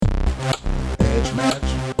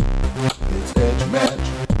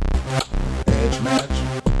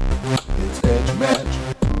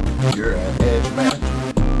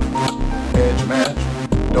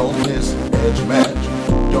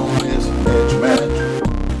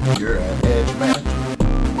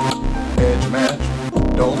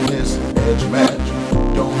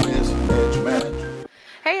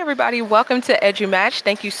everybody. Welcome to EduMatch.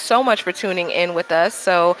 Thank you so much for tuning in with us.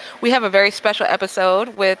 So we have a very special episode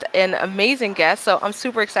with an amazing guest. So I'm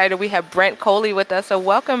super excited. We have Brent Coley with us. So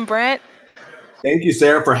welcome, Brent. Thank you,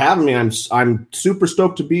 Sarah, for having me. I'm super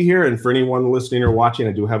stoked to be here. And for anyone listening or watching,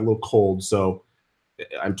 I do have a little cold, so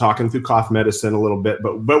I'm talking through cough medicine a little bit,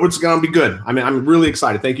 but it's going to be good. I mean, I'm really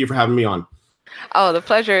excited. Thank you for having me on. Oh, the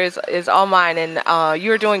pleasure is all mine, and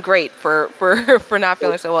you're doing great for for not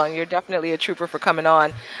feeling so well, and you're definitely a trooper for coming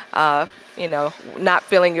on, not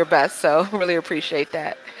feeling your best. So really appreciate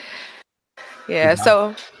that. Yeah.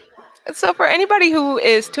 So for anybody who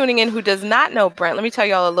is tuning in who does not know Brent, let me tell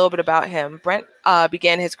you all a little bit about him. Brent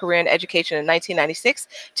began his career in education in 1996,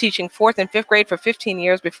 teaching 4th and 5th grade for 15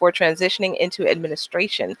 years before transitioning into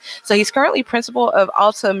administration. So he's currently principal of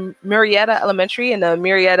Alta Murrieta Elementary in the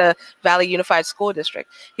Murrieta Valley Unified School District.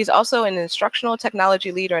 He's also an instructional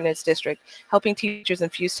technology leader in his district, helping teachers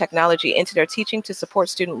infuse technology into their teaching to support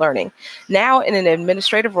student learning. Now in an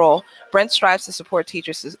administrative role, Brent strives to support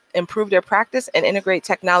teachers to improve their practice and integrate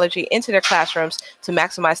technology into their classrooms to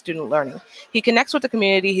maximize student learning. He connects with the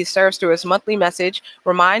community he serves through his monthly message,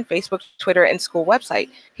 Remind, Facebook, Twitter, and school website.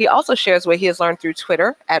 He also shares what he has learned through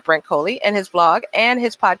Twitter at Brent Coley and his blog and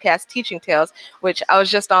his podcast, Teaching Tales, which I was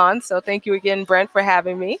just on. So thank you again, Brent, for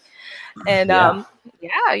having me. And that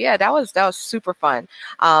was super fun.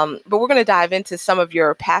 But we're going to dive into some of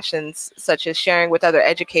your passions, such as sharing with other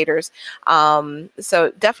educators.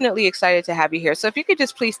 So definitely excited to have you here. So if you could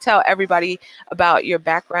just please tell everybody about your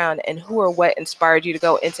background and who or what inspired you to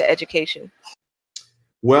go into education.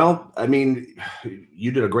 Well, I mean,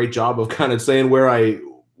 you did a great job of kind of saying where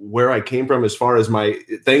I came from as far as my.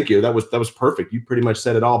 Thank you. That was perfect. You pretty much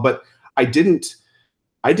said it all. But I did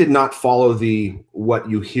not follow what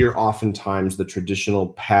you hear oftentimes, the traditional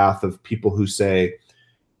path of people who say,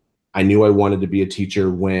 I knew I wanted to be a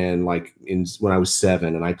teacher when I was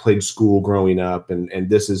 7 and I played school growing up. And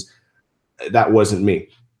that wasn't me.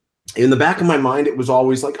 In the back of my mind, it was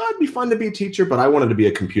always like, oh, it'd be fun to be a teacher, but I wanted to be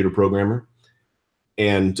a computer programmer.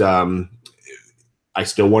 And I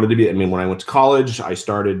still wanted to be. I mean, when I went to college, I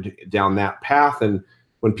started down that path. And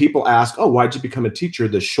when people ask, oh, why'd you become a teacher?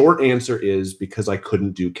 The short answer is because I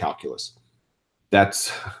couldn't do calculus.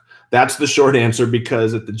 That's the short answer,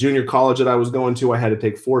 because at the junior college that I was going to, I had to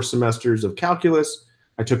take 4 semesters of calculus.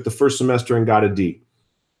 I took the first semester and got a D.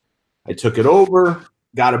 I took it over,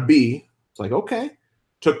 got a B. It's like, okay.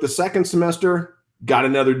 Took the second semester, got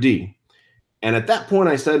another D. And at that point,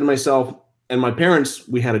 I said to myself, and my parents,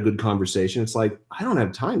 we had a good conversation. It's like, I don't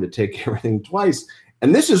have time to take everything twice.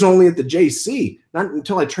 And this is only at the JC, not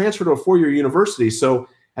until I transferred to a 4-year university. So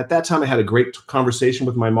at that time, I had a great conversation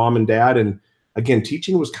with my mom and dad. And again,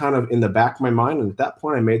 teaching was kind of in the back of my mind. And at that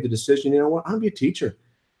point, I made the decision, you know what, I'm going to be a teacher.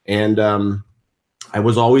 And I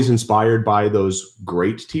was always inspired by those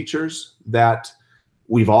great teachers that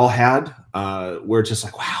we've all had. We're just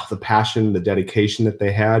like, wow, the passion, the dedication that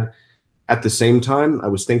they had. At the same time, I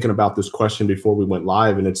was thinking about this question before we went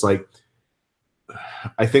live, and it's like,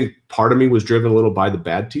 I think part of me was driven a little by the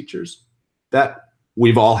bad teachers that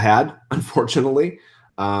we've all had, unfortunately.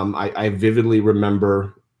 I vividly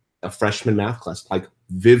remember a freshman math class,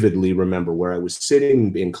 vividly remember where I was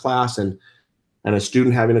sitting in class and a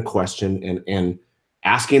student having a question and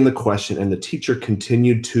asking the question, and the teacher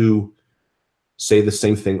continued to say the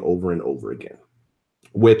same thing over and over again,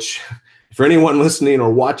 which for anyone listening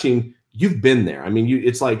or watching, you've been there. I mean,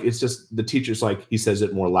 it's just the teacher's like, he says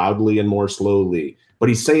it more loudly and more slowly, but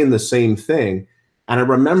he's saying the same thing. And I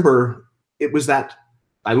remember it was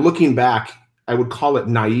looking back, I would call it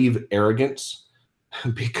naive arrogance,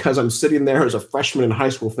 because I'm sitting there as a freshman in high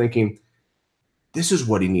school thinking, this is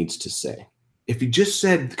what he needs to say. If he just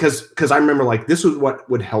said, because I remember this is what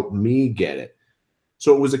would help me get it.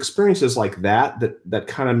 So it was experiences like that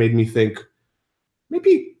kind of made me think,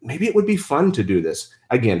 maybe it would be fun to do this.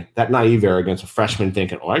 Again, that naive arrogance, a freshman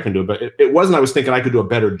thinking, oh, I can do it. But it wasn't, I was thinking I could do a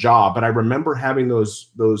better job. But I remember having those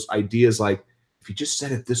ideas like, if you just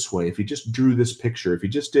said it this way, if you just drew this picture, if you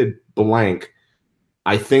just did blank,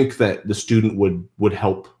 I think that the student would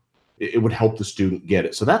help. It would help the student get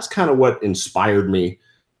it. So that's kind of what inspired me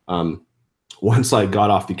once I got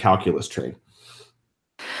off the calculus train.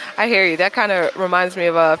 I hear you. That kind of reminds me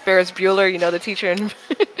of Ferris Bueller, the teacher in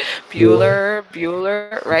Bueller,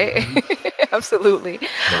 right? Mm-hmm. Absolutely.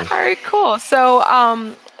 Yeah. All right, cool. So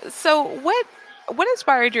what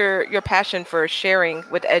inspired your passion for sharing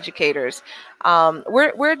with educators?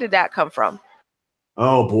 Where did that come from?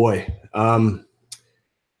 Oh boy.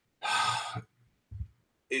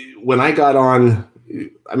 When I got on,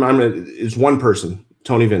 it's one person,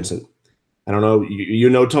 Tony Vincent. I don't know, you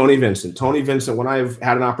know Tony Vincent. Tony Vincent, when I've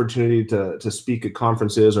had an opportunity to speak at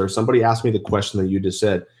conferences or somebody asked me the question that you just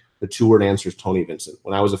said, the 2-word answer is Tony Vincent.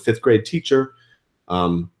 When I was a 5th grade teacher,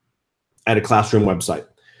 I had a classroom website.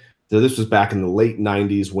 So this was back in the late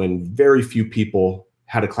 90s when very few people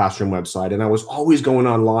had a classroom website. And I was always going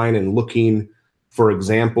online and looking for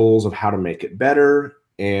examples of how to make it better.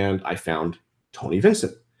 And I found Tony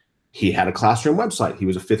Vincent. He had a classroom website. He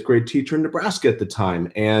was a 5th grade teacher in Nebraska at the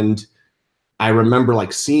time. And I remember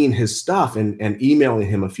like seeing his stuff and emailing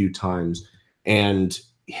him a few times, and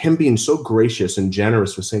him being so gracious and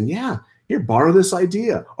generous with saying, yeah, here, borrow this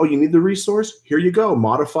idea. Oh, you need the resource? Here you go,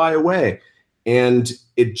 modify away. And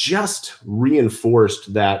it just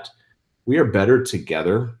reinforced that we are better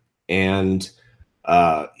together. And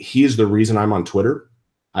he is the reason I'm on Twitter.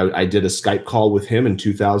 I did a Skype call with him in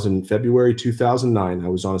February 2009. I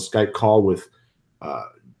was on a Skype call with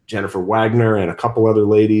Jennifer Wagner and a couple other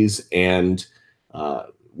ladies, and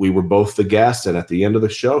we were both the guests. And at the end of the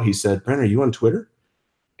show, he said, "Brent, are you on Twitter?"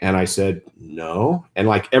 And I said, "No." And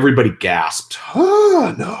like everybody gasped,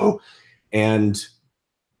 "Oh, no." And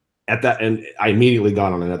at that, and I immediately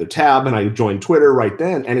got on another tab and I joined Twitter right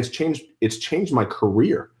then. And it's changed my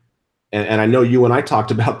career. And I know you and I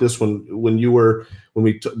talked about this when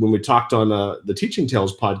we talked on the Teaching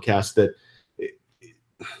Tales podcast, that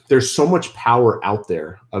there's so much power out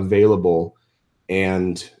there available.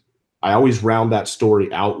 And I always round that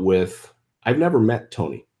story out with, I've never met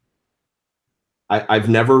Tony. I've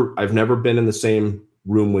never been in the same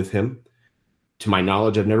room with him. To my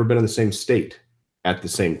knowledge, I've never been in the same state at the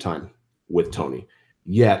same time with Tony.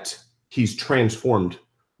 Yet he's transformed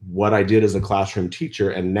what I did as a classroom teacher.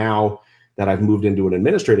 And now that I've moved into an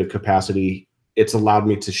administrative capacity, it's allowed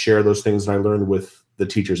me to share those things that I learned with the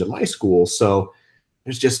teachers at my school. So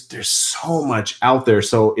there's so much out there.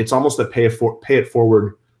 So it's almost a pay it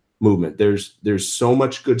forward movement. There's so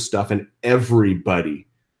much good stuff, and everybody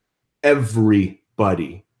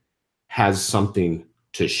has something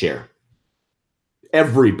to share.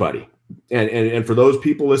 Everybody. And for those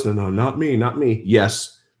people listening, no, not me.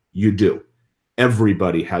 Yes, you do.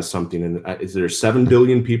 Everybody has something. And there's 7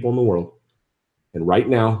 billion people in the world. And right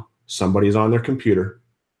now, somebody's on their computer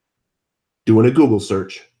doing a Google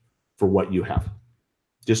search for what you have.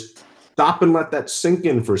 Just stop and let that sink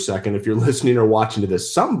in for a second. If you're listening or watching to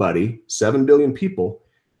this, somebody, 7 billion people,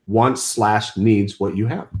 wants/needs what you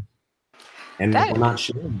have. And we're not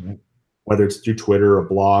sharing it, whether it's through Twitter, a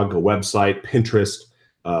blog, a website, Pinterest,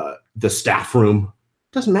 the staff room.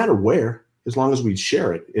 Doesn't matter where, as long as we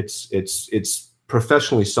share it. It's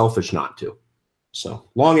professionally selfish not to. So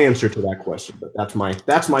long answer to that question, but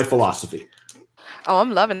that's my philosophy. Oh,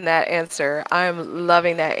 I'm loving that answer. I'm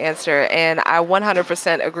loving that answer. And I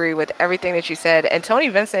 100% agree with everything that you said. And Tony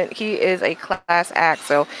Vincent, he is a class act.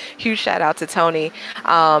 So huge shout out to Tony.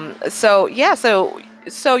 So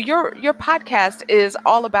your podcast is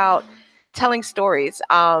all about telling stories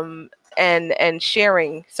and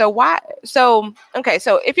sharing. So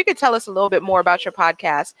if you could tell us a little bit more about your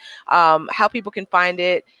podcast, how people can find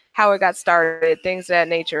it, how it got started, things of that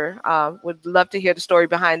nature. Would love to hear the story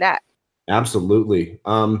behind that. Absolutely.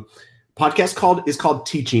 Podcast is called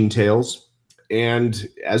Teaching Tales. And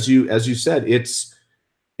as you said, it's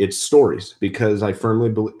stories, because I firmly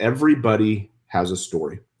believe everybody has a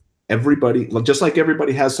story. Everybody, just like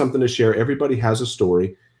everybody has something to share, everybody has a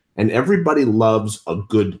story, and everybody loves a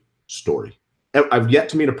good story. I've yet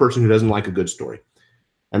to meet a person who doesn't like a good story.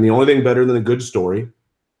 And the only thing better than a good story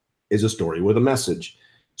is a story with a message.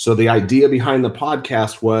 So the idea behind the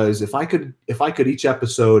podcast was, if I could each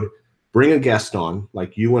episode bring a guest on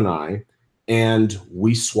like you and I, and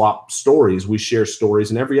we swap stories, we share stories,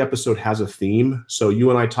 and every episode has a theme. So you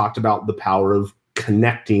and I talked about the power of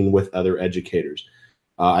connecting with other educators.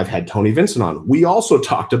 I've had Tony Vincent on. We also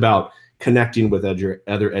talked about connecting with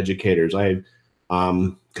other educators. I've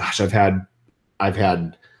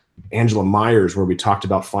had Angela Myers, where we talked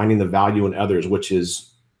about finding the value in others, which is,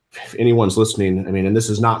 if anyone's listening, I mean, and this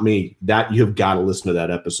is not me, that you've got to listen to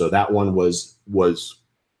that episode. That one was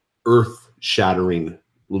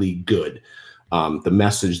earth-shatteringly good. The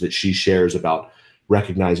message that she shares about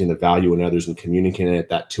recognizing the value in others and communicating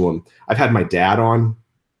that to them. I've had my dad on.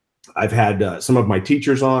 I've had some of my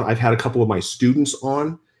teachers on. I've had a couple of my students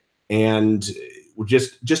on, and we're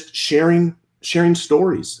just sharing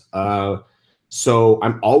stories. So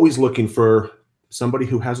I'm always looking for somebody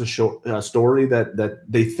who has a story that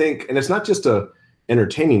they think, and it's not just a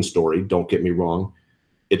entertaining story. Don't get me wrong.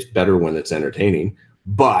 It's better when it's entertaining,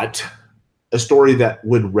 but a story that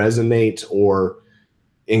would resonate or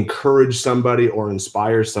encourage somebody or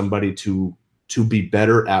inspire somebody to be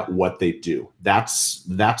better at what they do. That's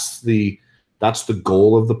the That's the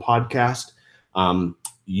goal of the podcast.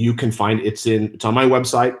 You can find it's on my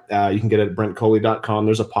website. You can get it at brentcoley.com.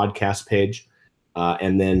 There's a podcast page.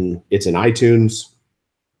 And then it's in iTunes,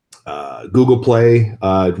 Google Play,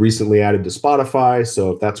 recently added to Spotify.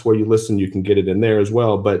 So if that's where you listen, you can get it in there as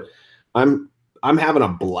well. But I'm having a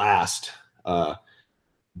blast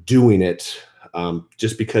doing it,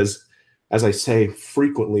 just because, as I say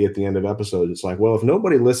frequently at the end of episodes, it's like, well, if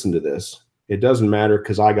nobody listened to this, it doesn't matter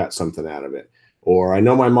because I got something out of it. Or I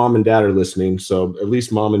know my mom and dad are listening, so at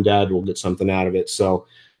least mom and dad will get something out of it. So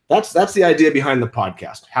that's the idea behind the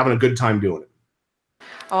podcast, having a good time doing it.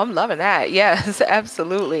 Oh, I'm loving that. Yes,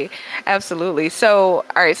 absolutely. Absolutely. So,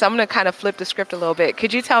 all right. So I'm going to kind of flip the script a little bit.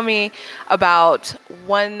 Could you tell me about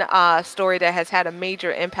one story that has had a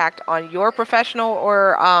major impact on your professional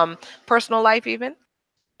or personal life even?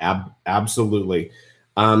 Absolutely.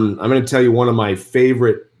 I'm going to tell you one of my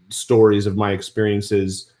favorite stories of my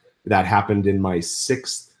experiences that happened in my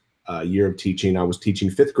 6th year of teaching. I was teaching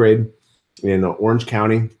 5th grade in Orange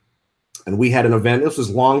County. And we had an event. This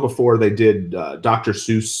was long before they did Dr.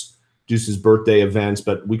 Seuss's birthday events,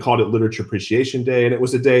 but we called it Literature Appreciation Day. And it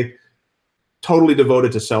was a day totally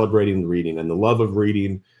devoted to celebrating reading and the love of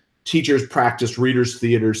reading. Teachers practiced readers'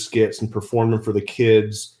 theater skits and performed them for the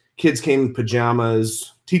kids. Kids came in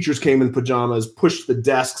pajamas. Teachers came in pajamas, pushed the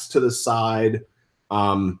desks to the side.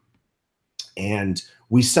 And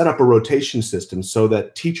we set up a rotation system so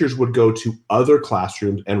that teachers would go to other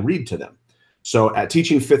classrooms and read to them. So at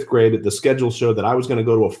teaching 5th grade, the schedule showed that I was going to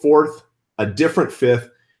go to a 4th, a different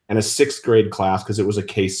 5th, and a 6th grade class because it was a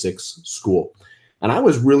K-6 school. And I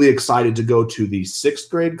was really excited to go to the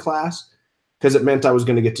 6th grade class because it meant I was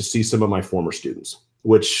going to get to see some of my former students,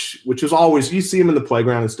 which was always, you see them in the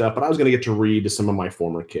playground and stuff, but I was going to get to read to some of my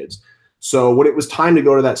former kids. So when it was time to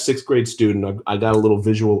go to that 6th grade student, I got a little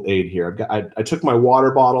visual aid here. I took my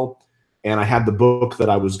water bottle and I had the book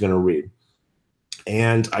that I was going to read.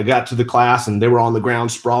 And I got to the class and they were on the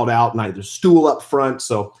ground sprawled out and I had a stool up front.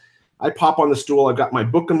 So I pop on the stool. I've got my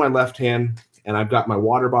book in my left hand and I've got my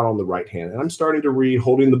water bottle in the right hand. And I'm starting to read,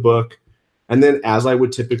 holding the book. And then as I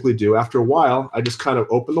would typically do, after a while, I just kind of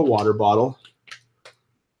opened the water bottle,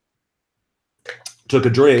 took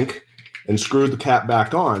a drink and screwed the cap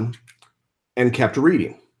back on and kept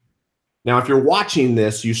reading. Now, if you're watching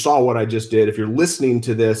this, you saw what I just did. If you're listening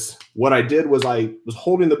to this, what I did was I was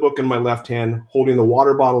holding the book in my left hand, holding the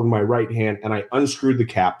water bottle in my right hand, and I unscrewed the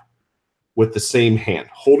cap with the same hand,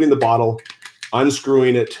 holding the bottle,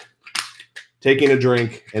 unscrewing it, taking a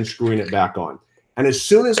drink, and screwing it back on. And as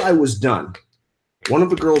soon as I was done, one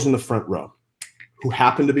of the girls in the front row, who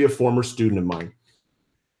happened to be a former student of mine,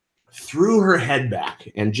 threw her head back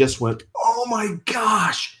and just went, "Oh my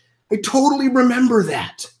gosh, I totally remember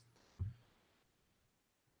that."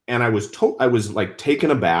 And I was like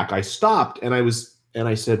taken aback. I stopped and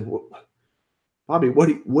I said, well, "Bobby, what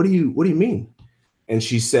do you mean?" And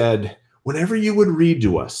she said, "Whenever you would read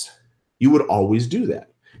to us, you would always do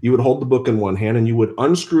that. You would hold the book in one hand and you would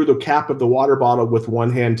unscrew the cap of the water bottle with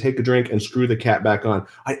one hand, take a drink, and screw the cap back on.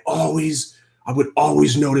 I would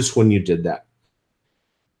always notice when you did that."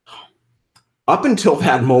 Up until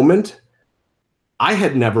that moment, I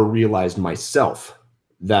had never realized myself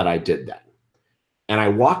that I did that. And I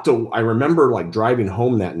remember like driving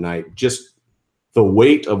home that night, just the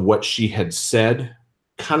weight of what she had said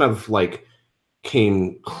kind of like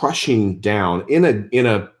came crushing down in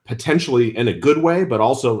a potentially in a good way, but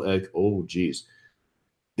also like, oh geez,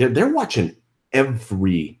 they're watching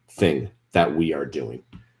everything that we are doing.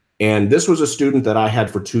 And this was a student that I had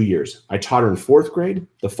for 2 years. I taught her in 4th grade.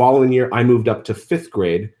 The following year, I moved up to 5th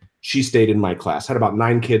grade. She stayed in my class. Had about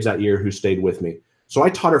 9 kids that year who stayed with me. So I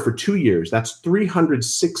taught her for 2 years. That's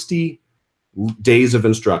 360 days of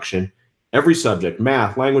instruction, every subject,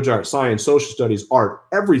 math, language arts, science, social studies, art,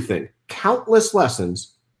 everything, countless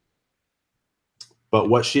lessons. But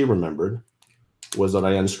what she remembered was that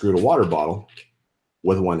I unscrewed a water bottle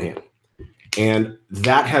with one hand. And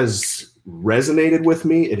that has resonated with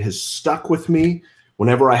me. It has stuck with me.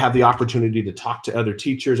 Whenever I have the opportunity to talk to other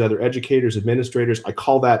teachers, other educators, administrators, I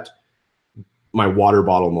call that my water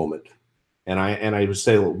bottle moment. And I would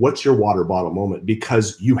say, well, what's your water bottle moment?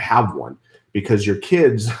 Because you have one, because your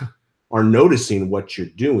kids are noticing what you're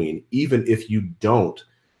doing, even if you don't.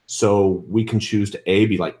 So we can choose to A,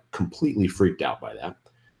 be like completely freaked out by that,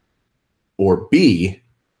 or B,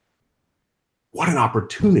 what an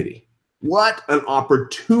opportunity. What an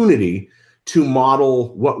opportunity to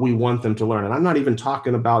model what we want them to learn. And I'm not even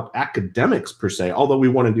talking about academics per se, although we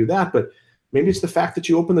want to do that, but maybe it's the fact that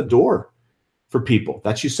you open the door for people,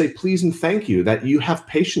 that you say please and thank you, that you have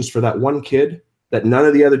patience for that one kid that none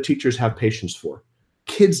of the other teachers have patience for.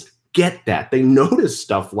 Kids get that. They notice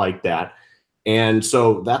stuff like that. And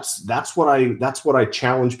so that's what I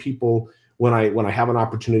challenge people when I have an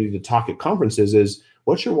opportunity to talk at conferences is,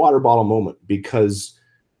 what's your water bottle moment? Because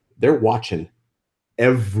they're watching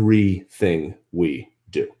everything we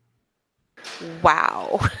do.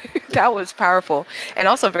 Wow, that was powerful and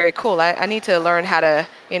also very cool. I need to learn how to,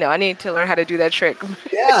 I need to learn how to do that trick.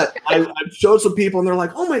 Yeah, I've showed some people and they're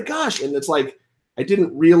like, oh my gosh. And it's like, I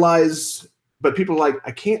didn't realize, but people are like,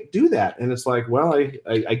 I can't do that. And it's like, well,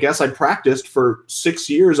 I guess I practiced for 6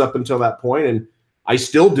 years up until that point, and I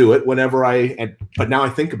still do it whenever but now I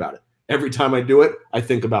think about it. Every time I do it, I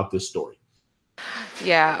think about this story.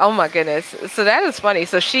 Yeah. Oh my goodness. So that is funny.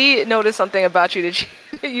 So she noticed something about you that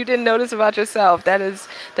you didn't notice about yourself. That is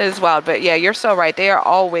wild. But yeah, you're so right. They are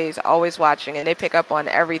always watching, and they pick up on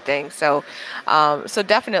everything. So, so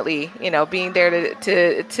definitely, being there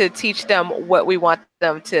to teach them what we want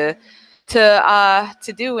them to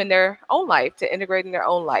do in their own life, to integrate in their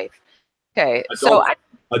own life. Okay.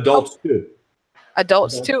 Adults too.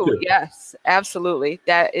 Adults too. Yes, absolutely.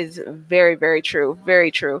 That is very, very true. Very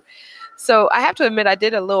true. So I have to admit, I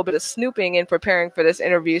did a little bit of snooping in preparing for this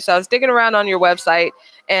interview. So I was digging around on your website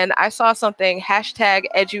and I saw something,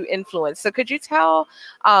 #EduInfluence. So could you tell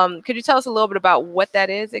us a little bit about what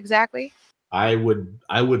that is exactly? I would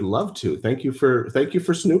love to. Thank you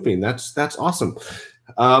for snooping. That's awesome.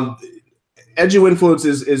 EduInfluence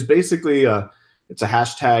is basically it's a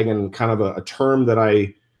hashtag and kind of a term that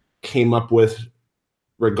I came up with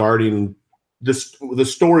regarding the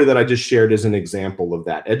story that I just shared is an example of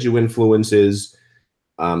that. EduInfluence is,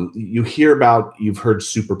 you've heard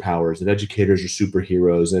superpowers, that educators are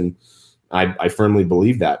superheroes, and I firmly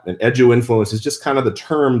believe that. And EduInfluence is just kind of the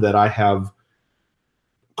term that I have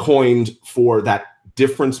coined for that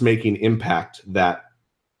difference-making impact that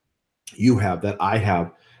you have, that I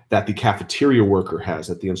have, that the cafeteria worker has,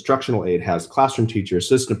 that the instructional aide has, classroom teacher,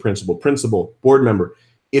 assistant principal, board member.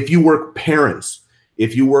 If you work parents,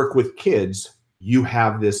 if you work with kids, you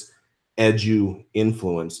have this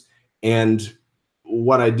EduInfluence. And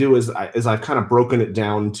what I do is I've kind of broken it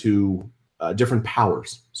down to different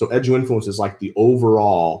powers. So EduInfluence is like the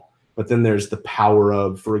overall, but then there's the power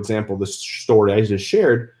of, for example, the story I just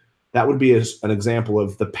shared, that would be an example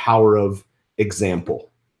of the power of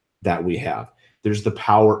example that we have. There's the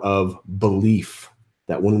power of belief,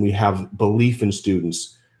 that when we have belief in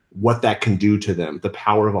students, what that can do to them. The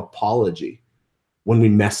power of apology, when we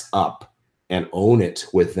mess up and own it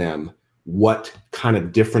with them, what kind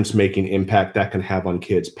of difference-making impact that can have on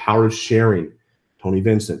kids. Power of sharing, Tony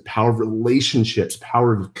Vincent. Power of relationships,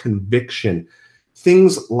 power of conviction,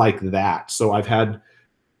 things like that. So I've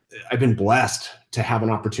been blessed to have an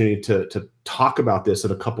opportunity to talk about this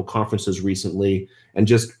at a couple conferences recently, and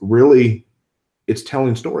just really, it's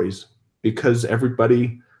telling stories, because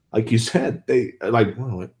everybody, like you said, they like,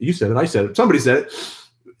 well, you said it, I said it, somebody said it,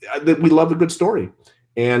 that we love a good story.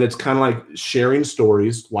 And it's kind of like sharing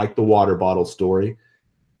stories like the water bottle story,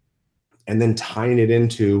 and then tying it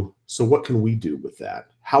into, so what can we do with that?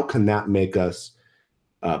 How can that make us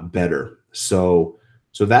better? So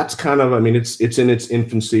that's kind of, I mean, it's in its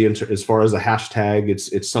infancy as far as a hashtag.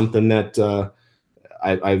 It's something that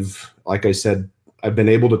I've, like I said, I've been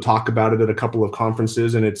able to talk about it at a couple of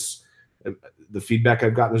conferences, and it's, the feedback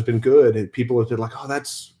I've gotten has been good. And people have been like, oh,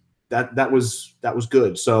 that was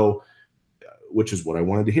good. So, which is what I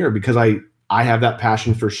wanted to hear, because I have that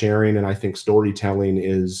passion for sharing, and I think storytelling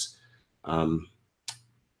is one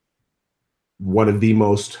of the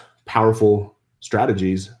most powerful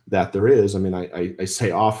strategies that there is. I mean, I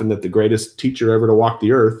say often that the greatest teacher ever to walk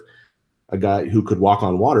the earth, a guy who could walk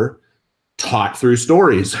on water, taught through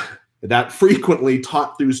stories. That frequently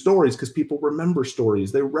taught through stories, because people remember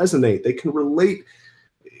stories, they resonate, they can relate.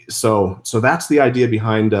 So that's the idea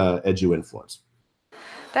behind EduInfluence.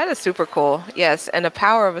 That is super cool. Yes, and the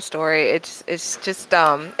power of a story, it's just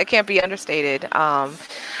it can't be understated. I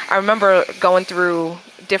remember going through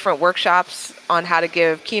different workshops on how to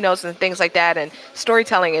give keynotes and things like that, and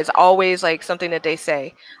storytelling is always like something that they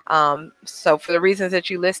say. So for the reasons that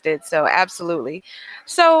you listed, so absolutely.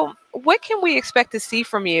 So what can we expect to see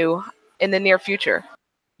from you in the near future?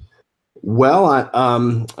 Well,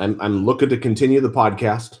 I'm looking to continue the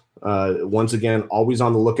podcast. Once again, always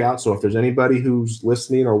on the lookout. So if there's anybody who's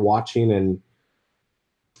listening or watching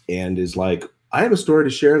and is like, I have a story to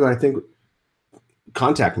share that I think,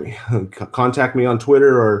 contact me. Contact me on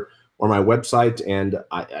Twitter or my website, and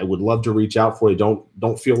I would love to reach out for you.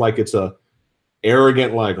 Don't feel like it's a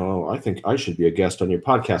arrogant, like, oh, I think I should be a guest on your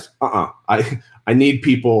podcast. I need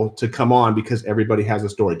people to come on, because everybody has a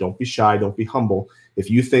story. Don't be shy. Don't be humble. If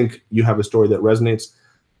you think you have a story that resonates,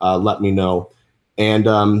 let me know. And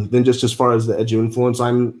then just as far as the Edu influence,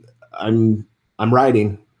 I'm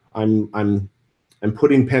writing. I'm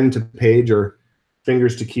putting pen to page or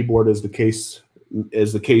fingers to keyboard, as the case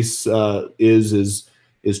is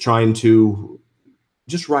trying to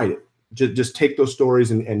just write it. Just take those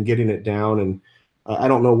stories and getting it down. And I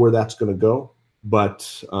don't know where that's going to go,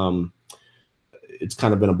 but it's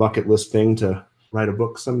kind of been a bucket list thing to write a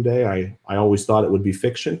book someday. I always thought it would be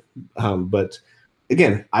fiction, but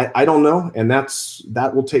again, I don't know, and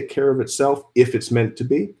that will take care of itself if it's meant to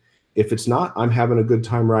be. If it's not, I'm having a good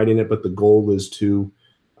time writing it, but the goal is to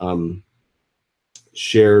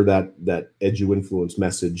share that Edu influence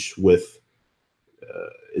message with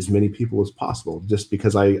as many people as possible, just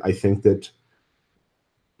because I think that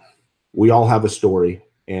we all have a story.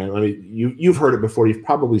 And I mean, you've heard it before. You've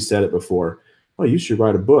probably said it before. Oh, you should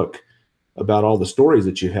write a book about all the stories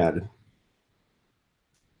that you had.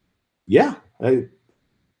 Yeah,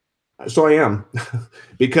 so I am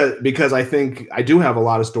because I think I do have a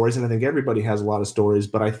lot of stories, and I think everybody has a lot of stories,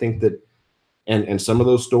 but I think that and some of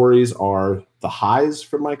those stories are the highs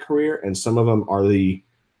from my career, and some of them are the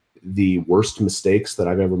worst mistakes that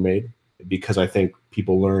I've ever made, because I think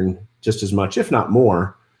people learn just as much, if not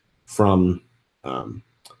more, from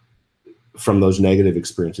those negative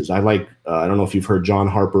experiences. I don't know if you've heard John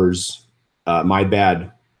Harper's My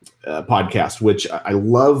Bad podcast, which I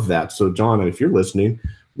love that. So John, if you're listening,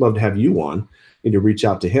 love to have you on and to reach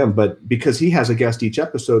out to him, but because he has a guest each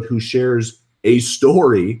episode who shares a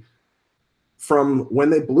story from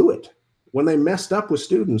when they blew it, when they messed up with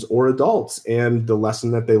students or adults, and the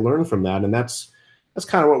lesson that they learned from that. And that's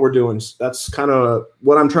kind of what we're doing. That's kind of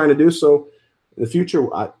what I'm trying to do. So in the future,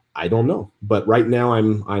 I don't know, but right now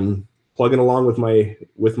I'm plugging along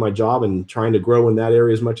with my job and trying to grow in that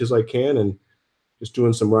area as much as I can, and just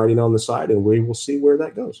doing some writing on the side, and we will see where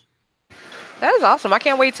that goes. That is awesome. I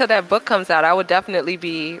can't wait till that book comes out. I would definitely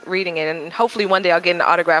be reading it, and hopefully one day I'll get an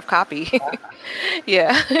autographed copy.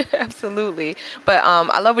 Yeah, absolutely. But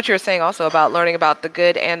I love what you were saying also about learning about the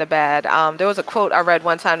good and the bad. There was a quote I read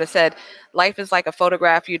one time that said, "Life is like a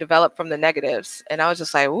photograph you develop from the negatives." And I was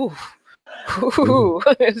just like, ooh.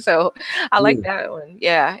 So I like that one.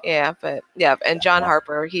 Yeah. But yeah, and John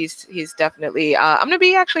Harper, he's definitely I'm gonna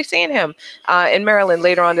be actually seeing him in Maryland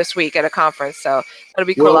later on this week at a conference. So it'll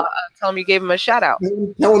be cool. Well, I'll tell him you gave him a shout out.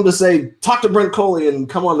 Tell him to say, talk to Brent Coley and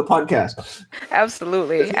come on the podcast.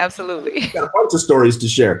 Absolutely. Got a bunch of stories to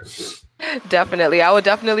share. Definitely. I would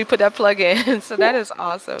definitely put that plug in. So that is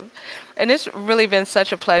awesome. And it's really been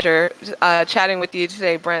such a pleasure chatting with you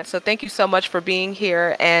today, Brent. So thank you so much for being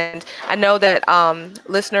here. And I know that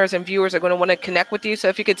listeners and viewers are going to want to connect with you. So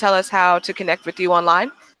if you could tell us how to connect with you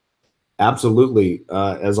online. Absolutely.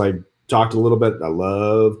 As I talked a little bit, I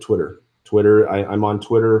love Twitter. I'm on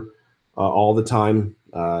Twitter all the time,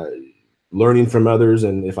 learning from others.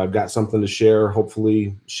 And if I've got something to share,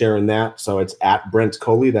 hopefully sharing that. So it's at Brent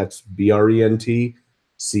Coley. That's BrentColey.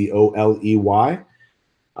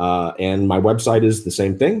 And my website is the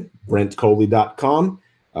same thing, BrentColey.com.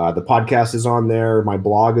 The podcast is on there. My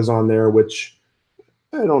blog is on there, which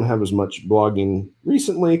I don't have as much blogging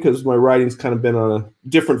recently because my writing's kind of been on a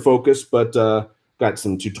different focus, but got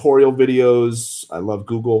some tutorial videos. I love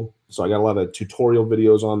Google, so I got a lot of tutorial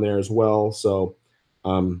videos on there as well. So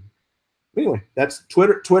anyway, that's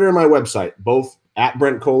Twitter and my website, both at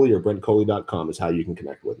Brent Coley or BrentColey.com is how you can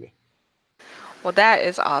connect with me. Well, that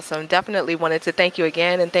is awesome. Definitely wanted to thank you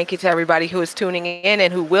again, and thank you to everybody who is tuning in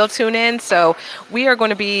and who will tune in. So we are going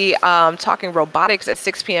to be talking robotics at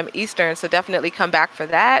 6 p.m. Eastern, so definitely come back for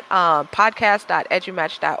that.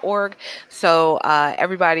 Podcast.edumatch.org. So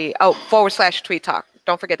everybody, /Tweet Talk.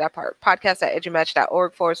 Don't forget that part.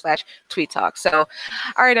 Podcast.edumatch.org/Tweet Talk. So,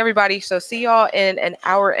 all right, everybody. So see y'all in an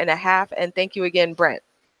hour and a half, and thank you again, Brent.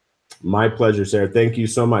 My pleasure, Sarah. Thank you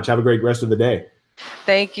so much. Have a great rest of the day.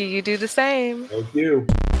 Thank you. You do the same. Thank you.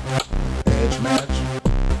 Edge Match.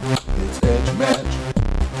 It's Edge Match.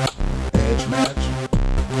 Edge Match.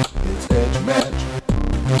 It's Edge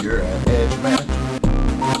Match. You're at Edge Match.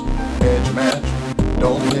 Edge Match.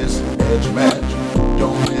 Don't miss Edge Match.